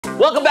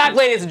Welcome back,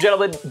 ladies and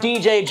gentlemen.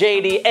 DJ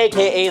JD,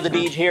 aka The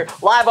Deej here,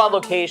 live on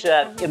location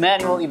at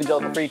Emmanuel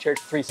Evangelical Free Church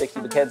 360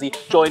 Mackenzie,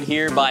 joined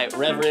here by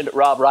Reverend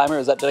Rob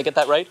Reimer. Did I get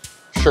that right?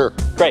 Sure.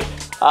 Great.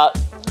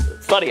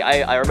 It's funny,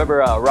 I remember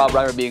Rob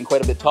Reimer being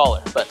quite a bit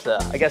taller, but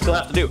I guess you'll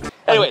have to do.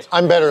 Anyways.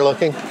 I'm better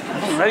looking.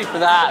 I'm ready for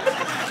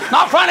that.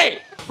 Not funny!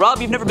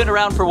 Rob, you've never been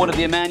around for one of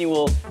the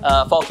Emmanuel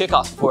fall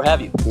kickoffs before,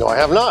 have you? No, I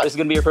have not. This is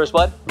gonna be your first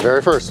one?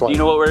 Very first one. Do you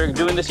know what we're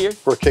doing this year?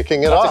 We're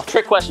kicking it That's off. a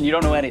trick question, you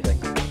don't know anything.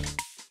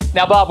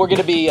 Now, Bob, we're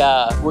gonna be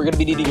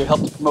needing your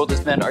help to promote this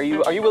event. Are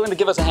you willing to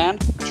give us a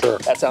hand? Sure.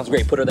 That sounds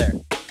great, put her there.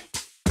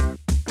 A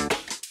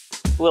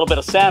little bit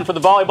of sand for the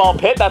volleyball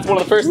pit. That's one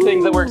of the first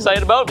things that we're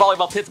excited about.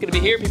 Volleyball pit's gonna be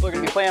here. People are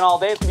gonna be playing all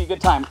day. It's gonna be a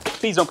good time.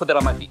 Please don't put that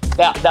on my feet.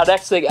 Now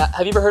next thing,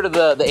 have you ever heard of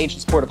the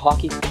ancient sport of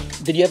hockey?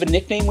 Did you have a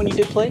nickname when you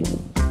did play?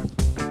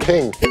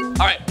 Ping.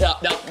 All right,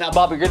 now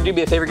Bob, you're gonna do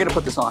me a favor. You're gonna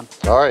put this on.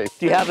 All right.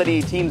 Do you have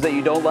any teams that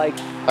you don't like?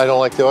 I don't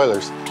like the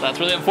Oilers. That's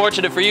really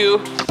unfortunate for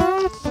you.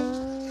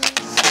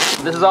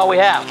 This is all we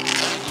have.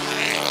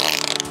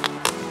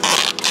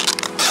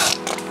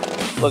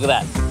 Look at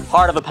that.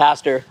 Heart of a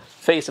pastor,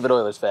 face of an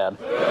Oilers fan.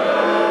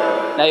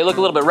 Now you look a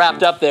little bit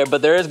wrapped up there,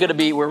 but there is gonna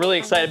be, we're really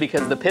excited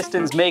because the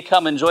Pistons may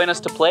come and join us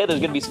to play.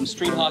 There's gonna be some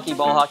street hockey,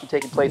 ball hockey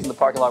taking place in the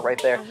parking lot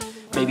right there.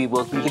 Maybe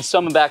we can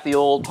summon back the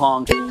old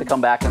Pong to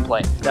come back and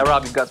play. Now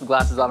Rob, you've got some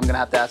glasses on. I'm gonna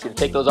have to ask you to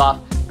take those off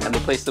and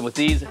replace them with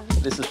these.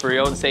 This is for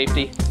your own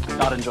safety,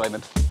 not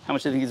enjoyment. How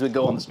much do you think these would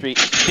go on the street?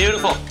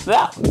 Beautiful.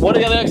 Now, one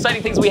of the other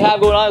exciting things we have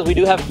going on is we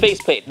do have face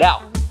paint.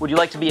 Now, would you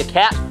like to be a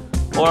cat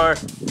or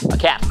a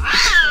cat?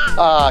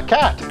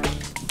 Cat.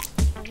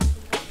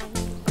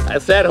 I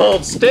said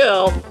hold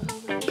still,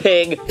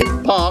 pig,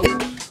 pong,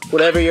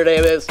 whatever your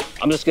name is.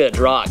 I'm just gonna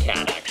draw a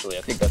cat, actually.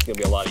 I think that's gonna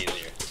be a lot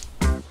easier.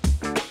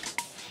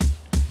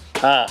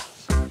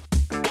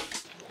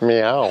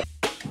 Meow.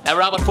 Now,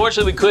 Rob,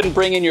 unfortunately, we couldn't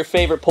bring in your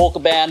favorite polka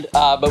band,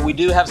 but we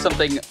do have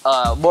something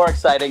more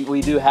exciting.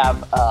 We do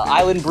have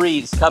Island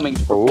Breeze coming to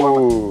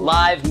perform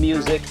live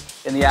music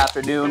in the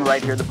afternoon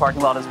right here in the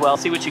parking lot as well.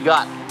 See what you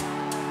got.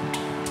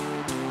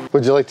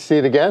 Would you like to see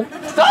it again?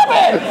 Stop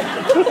it!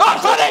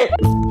 Not funny!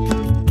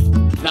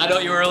 Now, I know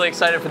you were really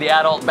excited for the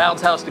adult bounce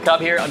house to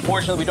come here.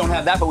 Unfortunately, we don't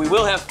have that, but we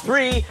will have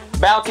 3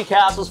 bouncy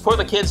castles for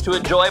the kids to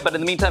enjoy. But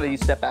in the meantime, if you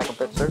step back a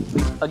bit, sir,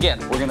 please. Again,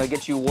 we're gonna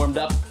get you warmed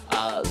up,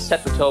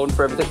 set the tone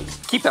for everything.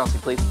 Keep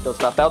bouncing, please. Don't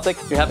stop bouncing.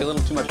 You're having a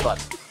little too much fun.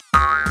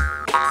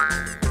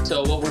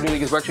 So what we're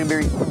doing is we're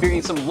actually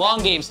bringing some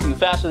long games to you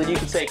faster than you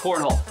can say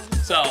cornhole.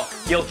 So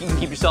you can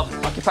keep yourself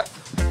occupied.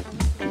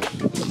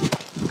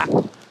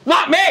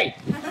 Not me!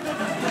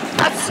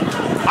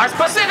 I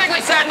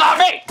specifically said not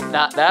me!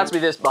 Now ask me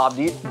this, Bob.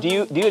 Do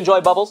you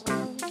enjoy bubbles?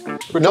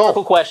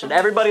 Rhetorical question.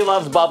 Everybody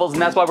loves bubbles,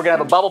 and that's why we're gonna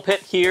have a bubble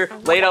pit here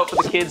laid out for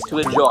the kids to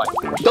enjoy.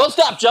 Don't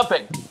stop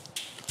jumping.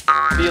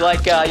 Do you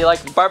like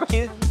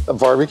barbecue? A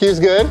barbecue's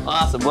good.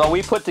 Awesome. Well,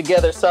 we put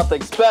together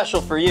something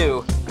special for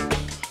you.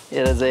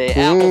 It is a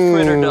apple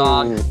fritter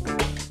dog.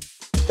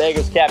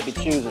 Beggars can't be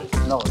choosers.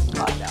 No, it's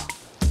not now.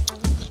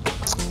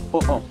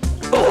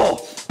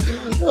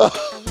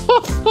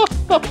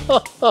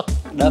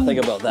 Nothing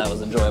about that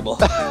was enjoyable.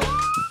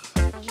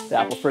 The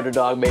apple fritter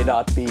dog may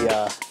not be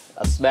a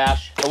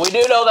smash, but we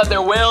do know that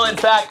there will, in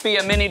fact, be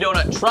a mini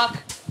donut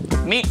truck,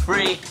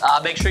 meat-free.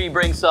 Make sure you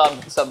bring some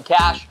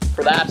cash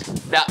for that.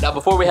 Now,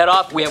 before we head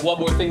off, we have one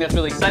more thing that's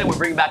really exciting. We're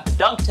bringing back the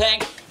dunk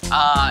tank.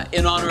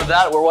 In honor of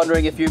that, we're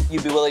wondering if you'd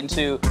be willing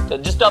to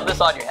just dump this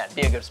on your head.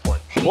 Be a good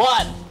sport.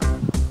 1,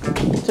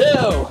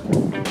 2,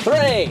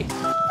 3.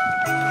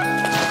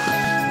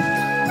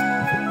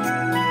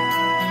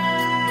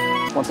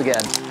 Once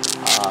again,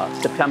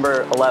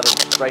 September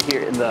 11th, right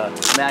here in the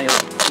Emmanuel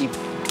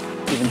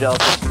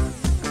Evangelical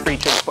Free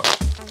Church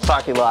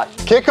parking lot.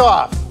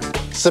 Kickoff,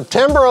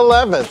 September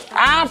 11th,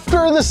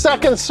 after the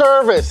second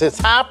service. It's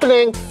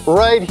happening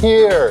right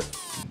here.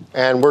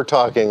 And we're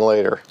talking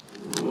later.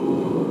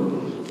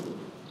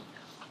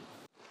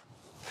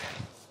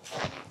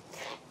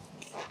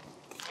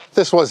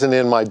 This wasn't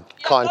in my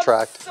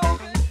contract.